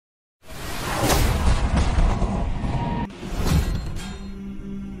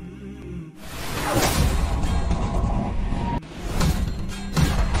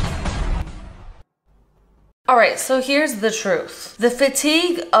All right, so here's the truth. The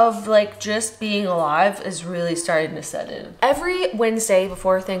fatigue of like just being alive is really starting to set in. Every Wednesday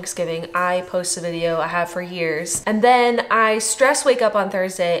before Thanksgiving, I post a video I have for years, and then I stress wake up on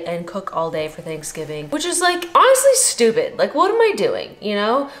Thursday and cook all day for Thanksgiving, which is like honestly stupid. Like, what am I doing? You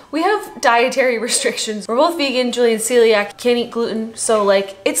know, we have dietary restrictions. We're both vegan, Julian's celiac, can't eat gluten. So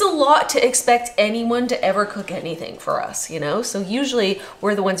like, it's a lot to expect anyone to ever cook anything for us, you know? So usually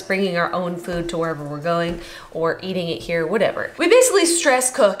we're the ones bringing our own food to wherever we're going or eating it here, whatever. We basically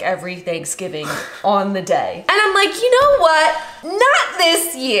stress cook every Thanksgiving on the day. And I'm like, you know what? Not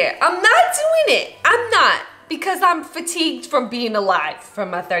this year. I'm not doing it. I'm not. Because I'm fatigued from being alive from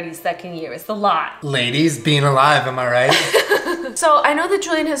my 32nd year. It's a lot. Ladies, being alive, am I right? So I know that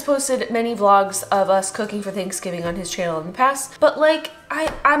Julian has posted many vlogs of us cooking for Thanksgiving on his channel in the past, but like,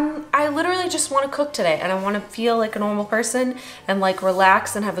 I literally just want to cook today, and I want to feel like a normal person and like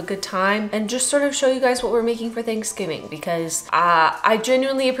relax and have a good time and just sort of show you guys what we're making for Thanksgiving, because I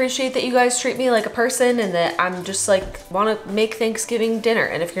genuinely appreciate that you guys treat me like a person and that I'm just like want to make Thanksgiving dinner.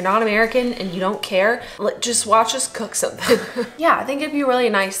 And if you're not American and you don't care, just watch us cook something. Yeah, I think it'd be really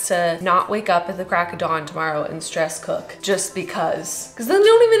nice to not wake up at the crack of dawn tomorrow and stress cook just because then you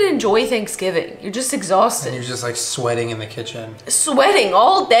don't even enjoy Thanksgiving. You're just exhausted. And you're just like sweating in the kitchen. Sweating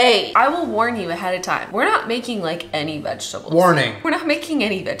all day. I will warn you ahead of time. We're not making like any vegetables. Warning. We're not making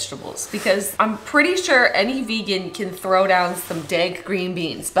any vegetables because I'm pretty sure any vegan can throw down some dank green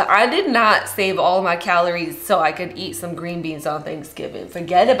beans, but I did not save all my calories so I could eat some green beans on Thanksgiving.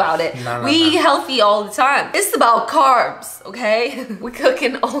 Forget about it. We eat healthy all the time. It's about carbs, okay? We're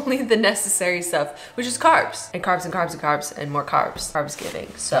cooking only the necessary stuff, which is carbs and carbs and carbs and carbs and more carbs.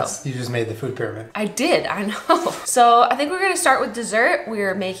 Carbsgiving. So you just made the food pyramid. I did, I know. So I think we're gonna start with dessert.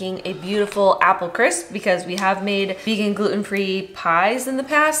 We're making a beautiful apple crisp because we have made vegan gluten-free pies in the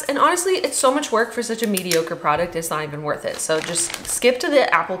past, and honestly it's so much work for such a mediocre product, it's not even worth it. So just skip to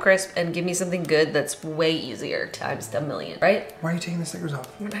the apple crisp and give me something good that's way easier times a million, right? Why are you taking the stickers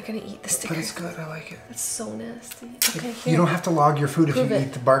off? We're not gonna eat the stickers. But it's good, I like it. It's so nasty. Okay, here. You don't have to log your food if you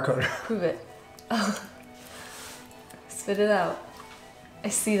eat the barcode. Prove it. Oh. Spit it out. I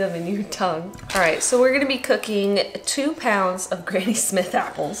see them in your tongue. All right, so we're gonna be cooking 2 pounds of Granny Smith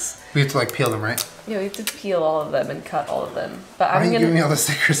apples. We have to like peel them, right? Yeah, we have to peel all of them and cut all of them. But Why are you giving me all the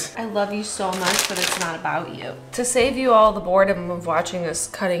stickers? I love you so much, but it's not about you. To save you all the boredom of watching us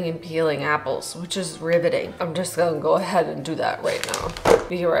cutting and peeling apples, which is riveting, I'm just gonna go ahead and do that right now.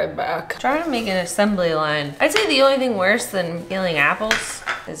 Be right back. Trying to make an assembly line. I'd say the only thing worse than peeling apples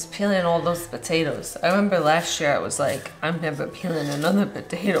is peeling all those potatoes. I remember last year I was like, I'm never peeling another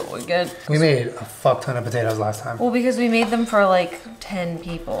potato again. We made a fuck ton of potatoes last time. Well, because we made them for like 10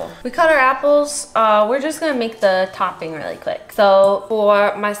 people. We cut our apples. We're just gonna make the topping really quick. So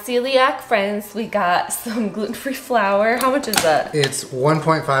for my celiac friends, we got some gluten-free flour. How much is that? It's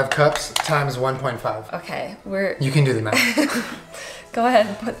 1.5 cups times 1.5. Okay, You can do the math. Go ahead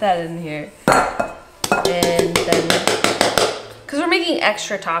and put that in here. And then, because we're making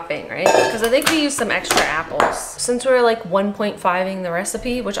extra topping, right? Because I think we used some extra apples. Since we're like 1.5ing the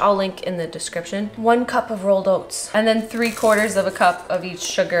recipe, which I'll link in the description, 1 cup of rolled oats, and then 3/4 of a cup of each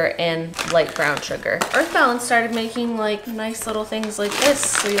sugar and light brown sugar. Earth Balance started making like nice little things like this,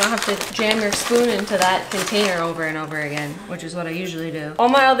 so you don't have to jam your spoon into that container over and over again, which is what I usually do. All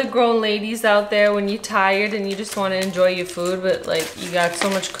my other grown ladies out there, when you're tired and you just want to enjoy your food, but like you got so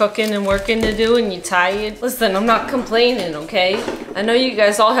much cooking and working to do and you're tired, listen, I'm not complaining, okay? I know you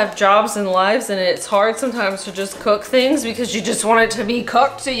guys all have jobs and lives, and it's hard sometimes to just cook things because you just want it to be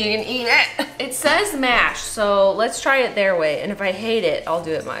cooked so you can eat it. It says mash, so let's try it their way, and if I hate it, I'll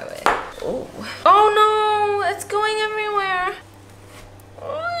do it my way. Oh, oh no, it's going everywhere.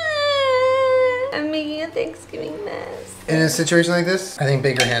 I'm making a Thanksgiving mess. In a situation like this, I think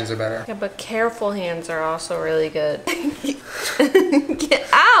bigger hands are better. Yeah, but careful hands are also really good. Get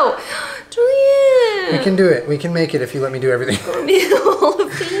out! Julian! We can do it. We can make it if you let me do everything. Oh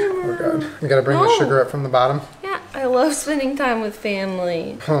god. We gotta bring the sugar up from the bottom. Yeah, I love spending time with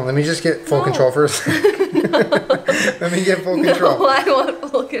family. Hold on, let me just get full control first. Let me get full control. No, I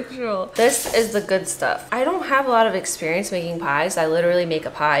want full control. This is the good stuff. I don't have a lot of experience making pies. I literally make a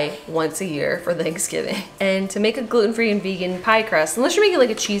pie once a year for Thanksgiving. And to make a gluten-free and vegan pie crust, unless you're making like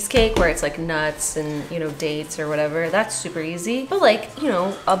a cheesecake where it's like nuts and, you know, dates or whatever, that's super easy. But like, you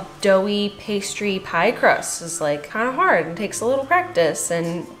know, a doughy pastry pie crust is like kind of hard and takes a little practice,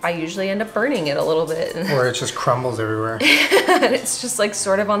 and I usually end up burning it a little bit. Or it just crumbles apples everywhere. And it's just like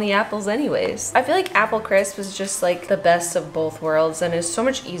sort of on the apples anyways. I feel like apple crisp is just like the best of both worlds and is so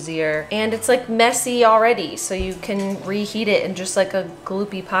much easier. And it's like messy already, so you can reheat it in just like a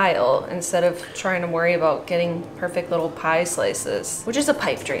gloopy pile instead of trying to worry about getting perfect little pie slices, which is a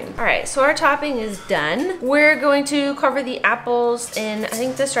pipe dream. All right, so our topping is done. We're going to cover the apples in, I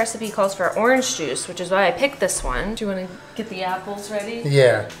think this recipe calls for orange juice, which is why I picked this one. Do you want to get the apples ready?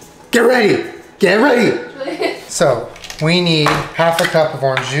 Yeah. Get ready! Get ready! So, we need half a cup of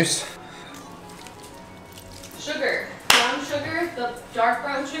orange juice. Sugar. Brown sugar, the dark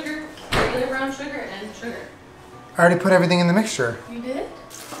brown sugar, regular brown sugar, and sugar. I already put everything in the mixture. You did?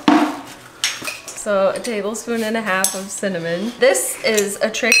 So a tablespoon and a half of cinnamon. This is a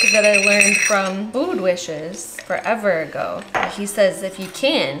trick that I learned from Food Wishes forever ago. He says if you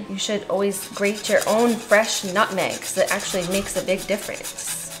can, you should always grate your own fresh nutmeg because it actually makes a big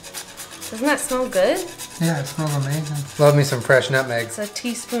difference. Doesn't that smell good? Yeah, it smells amazing. Love me some fresh nutmeg. It's a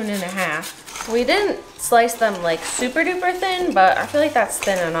teaspoon and a half. We didn't slice them like super duper thin, but I feel like that's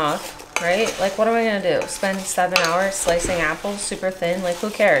thin enough. Right? Like, what am I gonna do? Spend 7 hours slicing apples super thin? Like, who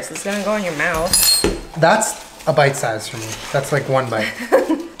cares? It's gonna go in your mouth. That's a bite size for me. That's like one bite.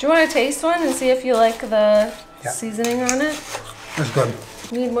 Do you want to taste one and see if you like the seasoning on it? That's good.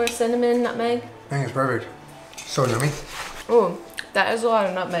 Need more cinnamon, nutmeg? I think it's perfect. So yummy. Ooh, that is a lot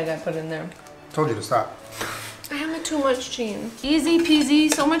of nutmeg I put in there. Told you to stop. I have too much Gene. Easy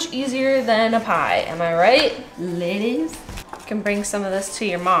peasy, so much easier than a pie. Am I right, ladies? You can bring some of this to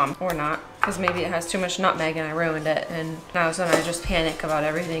your mom, or not, because maybe it has too much nutmeg and I ruined it, and now so I just panic about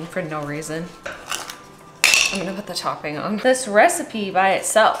everything for no reason. I'm gonna put the topping on. This recipe by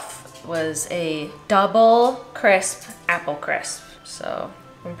itself was a double crisp apple crisp, so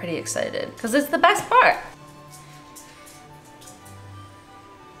I'm pretty excited because it's the best part.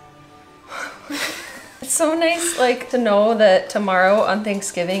 It's so nice, like, to know that tomorrow on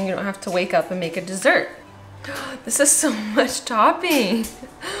Thanksgiving you don't have to wake up and make a dessert. This is so much topping.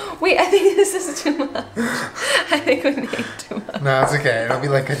 Wait, I think this is too much. I think we made too much. No, it's okay. It'll be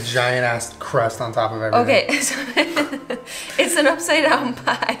like a giant ass crust on top of everything. Okay, so it's an upside down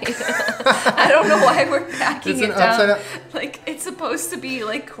pie. I don't know why we're packing it down. Like, it's supposed to be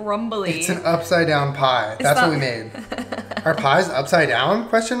like crumbly. It's an upside down pie. That's what we made. Our pie's upside down?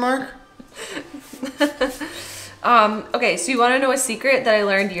 Question mark? Okay, so you want to know a secret that I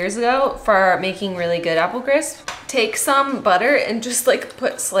learned years ago for making really good apple crisp? Take some butter and just like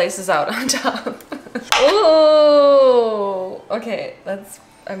put slices out on top. Oh, okay, that's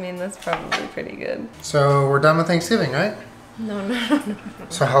probably pretty good. So we're done with Thanksgiving, right? No.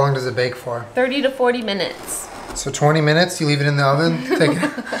 So how long does it bake for? 30 to 40 minutes. So 20 minutes, you leave it in the oven? Take it.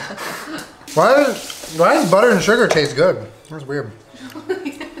 Why does butter and sugar taste good? That's weird.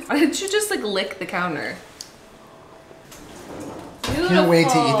 Why didn't you just like lick the counter? Can't wait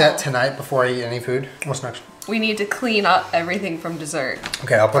to eat that tonight before I eat any food. What's next? We need to clean up everything from dessert.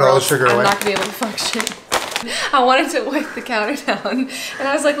 Okay, I'll put all the sugar away. I'm not gonna be able to function. I wanted to wipe the counter down, and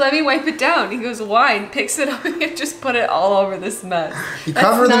I was like, let me wipe it down. He goes, why? And picks it up and just put it all over this mess. You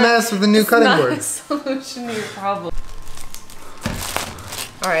cover the mess with a new cutting board. That's not a solution to your problem.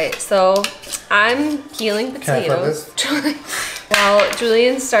 All right, so I'm peeling potatoes. Can I flip this? While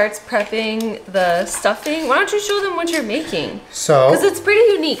Julian starts prepping the stuffing, why don't you show them what you're making? So, because it's pretty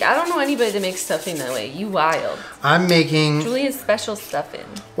unique. I don't know anybody that makes stuffing that way. You wild. I'm making Julian's special stuffing.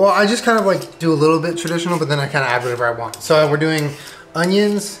 Well, I just kind of like do a little bit traditional, but then I kind of add whatever I want. So we're doing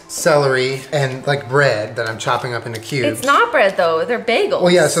onions, celery, and like bread that I'm chopping up into cubes. It's not bread though, they're bagels.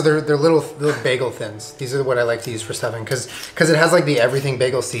 Well, yeah, so they're little bagel thins. These are what I like to use for stuffing because it has like the everything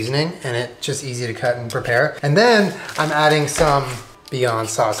bagel seasoning and it's just easy to cut and prepare. And then I'm adding some Beyond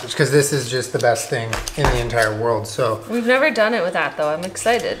sausage because this is just the best thing in the entire world. So we've never done it with that though. I'm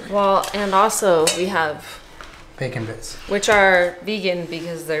excited. Well, and also we have bacon bits, which are vegan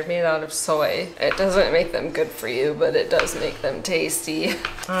because they're made out of soy. It doesn't make them good for you, but it does make them tasty.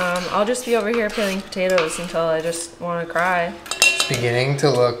 I'll just be over here peeling potatoes until I just want to cry. It's beginning to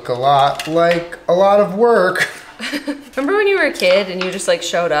look a lot like a lot of work. Remember when you were a kid and you just like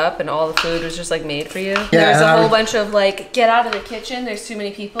showed up and all the food was just like made for you? Yeah. There's a whole bunch of like, get out of the kitchen, there's too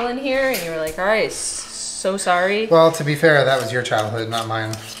many people in here, and you were like, all right, so sorry. Well, to be fair, that was your childhood, not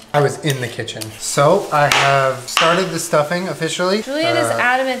mine. I was in the kitchen. So I have started the stuffing officially. Julian is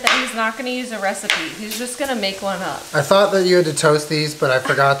adamant that he's not gonna use a recipe. He's just gonna make one up. I thought that you had to toast these, but I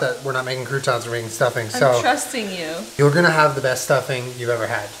forgot that we're not making croutons, we're making stuffing. So I'm trusting you. You're gonna have the best stuffing you've ever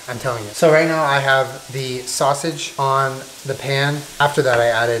had, I'm telling you. So right now I have the sausage on the pan. After that I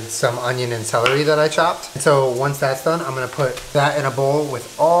added some onion and celery that I chopped. And so once that's done, I'm gonna put that in a bowl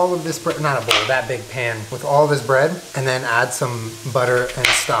with all of this bread, not a bowl, that big pan with all this bread and then add some butter and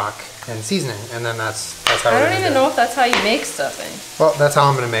stock and seasoning. And then that's how I don't even know if that's how you make stuffing. Well, that's how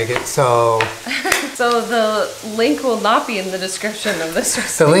I'm gonna make it, so. So the link will not be in the description of this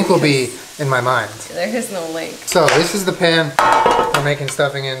recipe. The link will be in my mind. There is no link. So this is the pan for making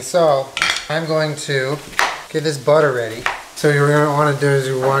stuffing in. So I'm going to get this butter ready. So what you're gonna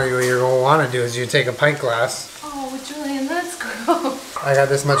wanna do is you take a pint glass. Oh, Julian, that's gross. I got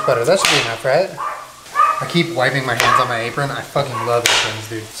this much butter. That should be enough, right? I keep wiping my hands on my apron. I fucking love aprons,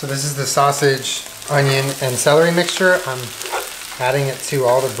 dude. So this is the sausage, onion, and celery mixture. I'm adding it to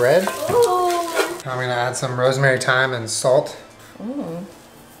all the bread. Ooh. I'm gonna add some rosemary, thyme, and salt. Ooh.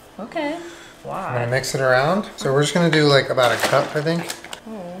 Okay. Wow. I'm gonna mix it around. So we're just gonna do like about a cup, I think.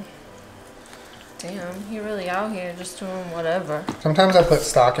 Oh. Damn, you're really out here just doing whatever. Sometimes I put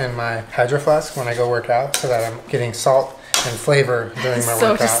stock in my Hydro Flask when I go work out so that I'm getting salt and flavor during my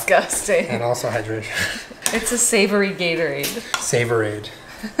So workout. disgusting. And also hydration. It's a savory Gatorade. Savorade.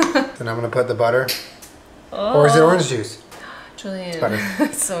 Then I'm gonna put the butter. Oh. Or is it orange juice? Julian,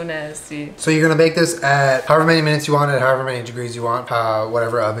 it's so nasty. So you're gonna bake this at however many minutes you want, at however many degrees you want,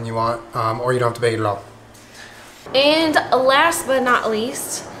 whatever oven you want, or you don't have to bake it at all. And last but not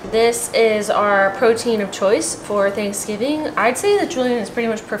least, this is our protein of choice for Thanksgiving. I'd say that Julian has pretty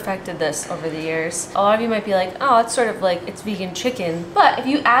much perfected this over the years. A lot of you might be like, oh, it's sort of like, it's vegan chicken. But if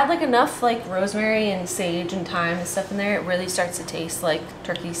you add like enough like rosemary and sage and thyme and stuff in there, it really starts to taste like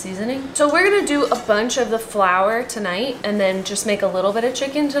turkey seasoning. So we're gonna do a bunch of the flour tonight and then just make a little bit of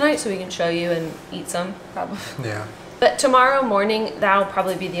chicken tonight so we can show you and eat some, probably. Yeah. But tomorrow morning, that'll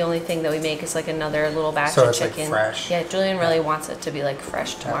probably be the only thing that we make is like another little batch of chicken. Like fresh. Yeah, Julian really wants it to be like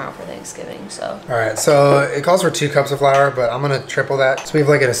fresh tomorrow for Thanksgiving, so. All right, so it calls for 2 cups of flour, but I'm gonna triple that. So we have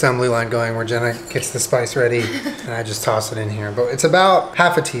like an assembly line going where Jenna gets the spice ready and I just toss it in here. But it's about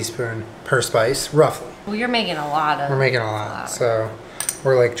half a teaspoon per spice, roughly. Well, you're making a lot of We're making a lot, so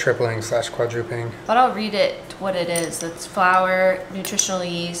we're like tripling / quadrupling. But I'll read it what it is. It's flour, nutritional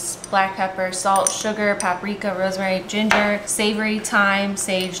yeast, black pepper, salt, sugar, paprika, rosemary, ginger, savory, thyme,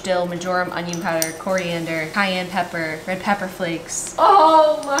 sage, dill, marjoram, onion powder, coriander, cayenne pepper, red pepper flakes.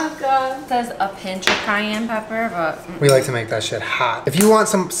 Oh my god. It says a pinch of cayenne pepper, but we like to make that shit hot. If you want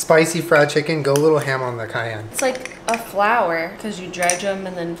some spicy fried chicken, go a little ham on the cayenne. it's like a flour because you dredge them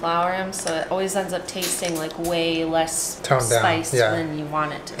and then flour them, so it always ends up tasting like way less toned down, spiced yeah. than you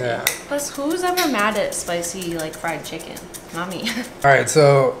want it to be. Yeah. Plus, who's ever mad at spicy like fried chicken? Not me. All right,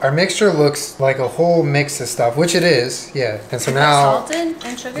 so our mixture looks like a whole mix of stuff, which it is, yeah. And so now Salt in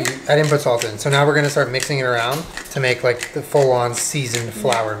and sugar? I didn't put salt in. So now we're gonna start mixing it around to make like the full-on seasoned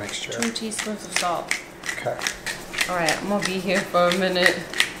flour mixture. 2 teaspoons of salt. Okay. All right, I'm gonna be here for a minute.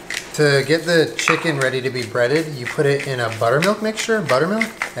 To get the chicken ready to be breaded, you put it in a buttermilk mixture,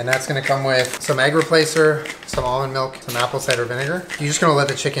 and that's gonna come with some egg replacer, some almond milk, some apple cider vinegar. You're just gonna let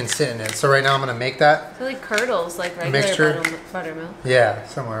the chicken sit in it. So right now I'm gonna make that. I feel like curdles, like regular Mixture. buttermilk. Yeah,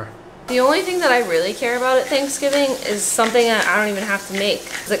 somewhere. The only thing that I really care about at Thanksgiving is something that I don't even have to make.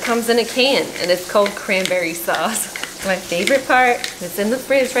 It comes in a can, and it's called cranberry sauce. My favorite part. It's in the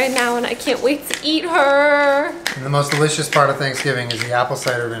fridge right now, and I can't wait to eat her. And the most delicious part of Thanksgiving is the apple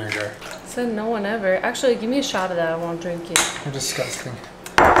cider vinegar. Said no one ever. Actually, give me a shot of that. I won't drink it. You're disgusting.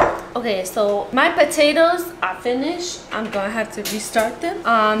 Okay, so my potatoes are finished. I'm gonna have to restart them.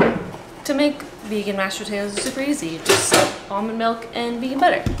 To make vegan mashed potatoes is super easy. Just almond milk and vegan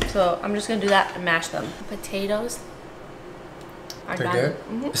butter. So I'm just gonna do that and mash them. Potatoes are They're done. good?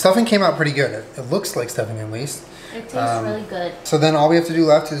 Mm-hmm. The stuffing came out pretty good. It looks like stuffing at least. It tastes really good. So then all we have to do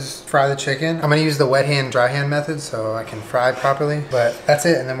left is fry the chicken. I'm gonna use the wet hand, dry hand method so I can fry properly. But that's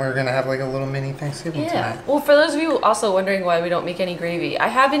it, and then we're gonna have like a little mini Thanksgiving tonight. Well, for those of you also wondering why we don't make any gravy, I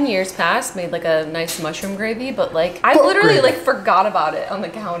have in years past made like a nice mushroom gravy, but like I literally like forgot about it on the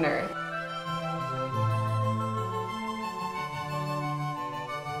counter.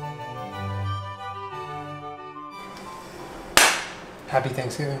 Happy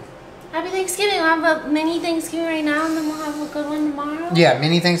Thanksgiving. Happy Thanksgiving. We'll have a mini Thanksgiving right now, and then we'll have a good one tomorrow. Yeah,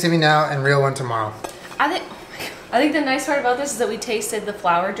 mini Thanksgiving now and real one tomorrow. I think the nice part about this is that we tasted the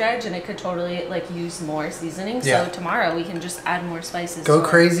flour dredge, and it could totally like use more seasoning. Yeah. So tomorrow we can just add more spices. Go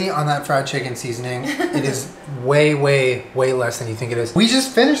crazy on that fried chicken seasoning. It is way, way, way less than you think it is. We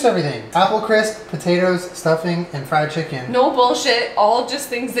just finished everything. Apple crisp, potatoes, stuffing, and fried chicken. No bullshit. All just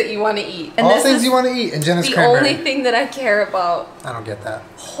things that you want to eat. And all this things is you want to eat. And Jenna's the cranberry. only thing that I care about. I don't get that.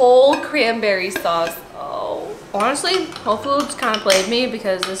 Whole cranberry sauce. Oh. Honestly, Whole Foods kind of played me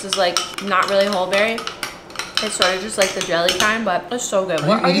because this is like not really whole berry. It's sort of just like the jelly kind, but it's so good.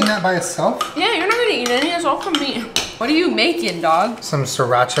 Are you eating that by itself? Yeah, you're not gonna eat any. It's all from me. What are you making, dog? Some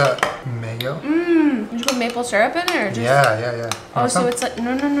sriracha mayo. mango. Did you put maple syrup in it or just? Yeah. Oh, so it's like,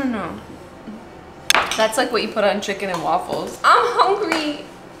 no. That's like what you put on chicken and waffles. I'm hungry.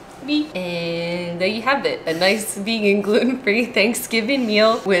 And there you have it. A nice vegan gluten-free Thanksgiving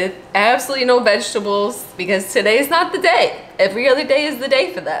meal with absolutely no vegetables because today's not the day. Every other day is the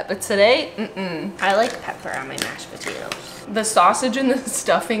day for that. But today, I like pepper on my mashed potatoes. The sausage and the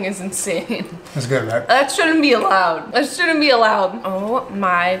stuffing is insane. It's good, right? That shouldn't be allowed. That shouldn't be allowed. Oh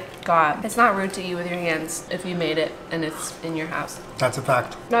my God. It's not rude to eat with your hands if you made it and it's in your house. That's a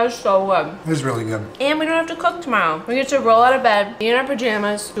fact. That is so good. It was really good. And we don't have to cook tomorrow. We get to roll out of bed, be in our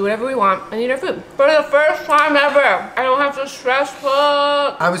pajamas, do whatever we want, and eat our food. For the first time ever, I don't have to stress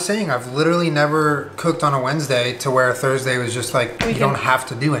cook. I was saying, I've literally never cooked on a Wednesday to where Thursday was just like, you don't have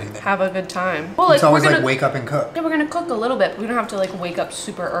to do anything. Have a good time. Well, like, It's always like wake up and cook. Yeah, we're gonna cook a little bit, but we don't have to like wake up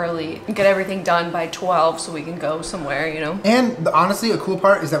super early and get everything done by 12 so we can go somewhere, you know? And honestly, a cool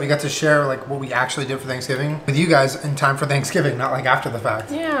part is that we got to share like what we actually did for Thanksgiving with you guys in time for Thanksgiving, not like after the fact.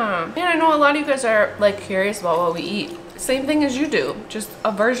 Yeah. And I know a lot of you guys are like curious about what we eat. Same thing as you do, just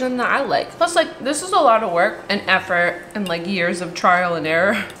a version that I like. Plus, like, this is a lot of work and effort and like years of trial and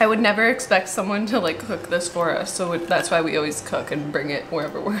error. I would never expect someone to like cook this for us, so that's why we always cook and bring it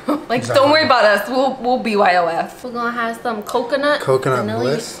wherever we're like. Exactly. Don't worry about us. We'll BYOF. We're gonna have some coconut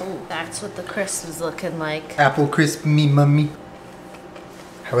bliss. Oh, that's what the crisp is looking like. Apple crisp me mummy.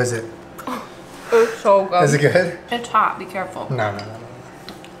 How is it? It's so good. Is it good? It's hot. Be careful. No.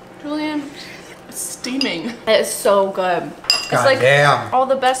 Julian. It's steaming. It's so good. God it's like damn. all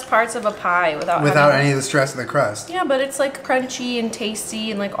the best parts of a pie without any of the stress of the crust. Yeah, but it's like crunchy and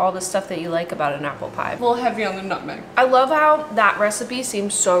tasty and like all the stuff that you like about an apple pie. A little heavy on the nutmeg. I love how that recipe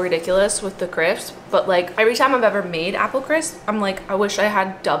seems so ridiculous with the crisp, but like every time I've ever made apple crisp, I'm like, I wish I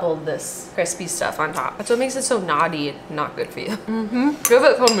had double this crispy stuff on top. That's what makes it so naughty and not good for you. Give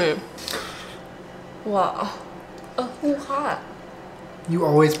it for me. Wow. Oh, hot. You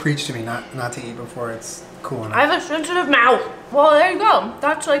always preach to me not to eat before it's cool enough. I have a sensitive mouth. Well, there you go.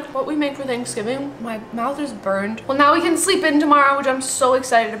 That's like what we make for Thanksgiving. My mouth is burned. Well, now we can sleep in tomorrow, which I'm so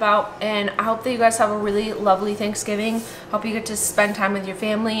excited about. And I hope that you guys have a really lovely Thanksgiving. Hope you get to spend time with your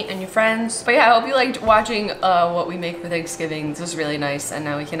family and your friends. But yeah, I hope you liked watching what we make for Thanksgiving. This was really nice. And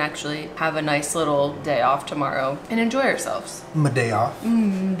now we can actually have a nice little day off tomorrow and enjoy ourselves. My day off.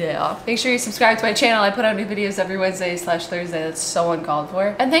 Day off. Make sure you subscribe to my channel. I put out new videos every Wednesday/Thursday. That's so uncalled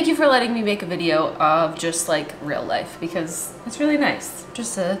for. And thank you for letting me make a video of just like real life because it's really nice.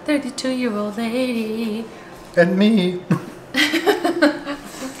 Just a 32-year-old lady. And me.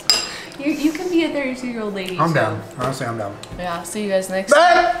 You can be a 32-year-old lady. I'm down. Honestly, I'm down. Yeah, see you guys next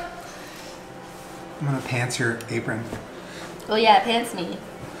time. I'm gonna pants your apron. Oh yeah, pants me.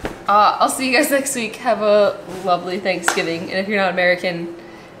 I'll see you guys next week. Have a lovely Thanksgiving. And if you're not American,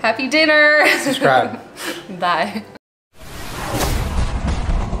 happy dinner. Subscribe. Bye.